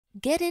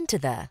Get into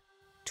the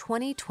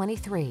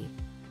 2023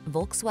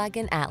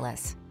 Volkswagen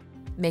Atlas.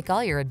 Make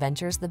all your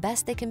adventures the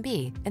best they can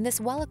be in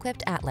this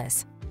well-equipped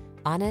Atlas.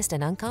 Honest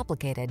and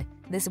uncomplicated,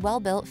 this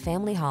well-built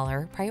family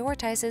hauler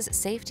prioritizes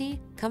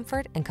safety,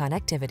 comfort, and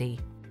connectivity.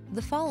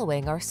 The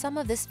following are some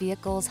of this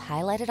vehicle's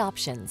highlighted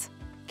options: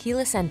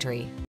 keyless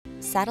entry,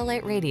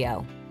 satellite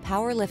radio,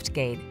 power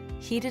liftgate,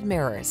 heated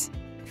mirrors,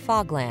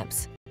 fog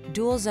lamps,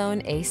 dual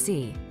zone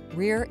AC,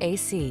 rear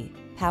AC,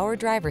 power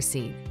driver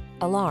seat,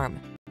 alarm,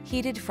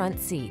 heated front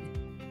seat.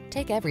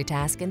 Take every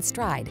task in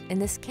stride in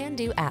this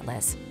can-do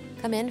Atlas.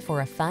 Come in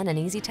for a fun and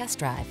easy test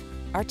drive.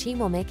 Our team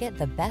will make it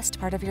the best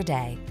part of your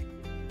day.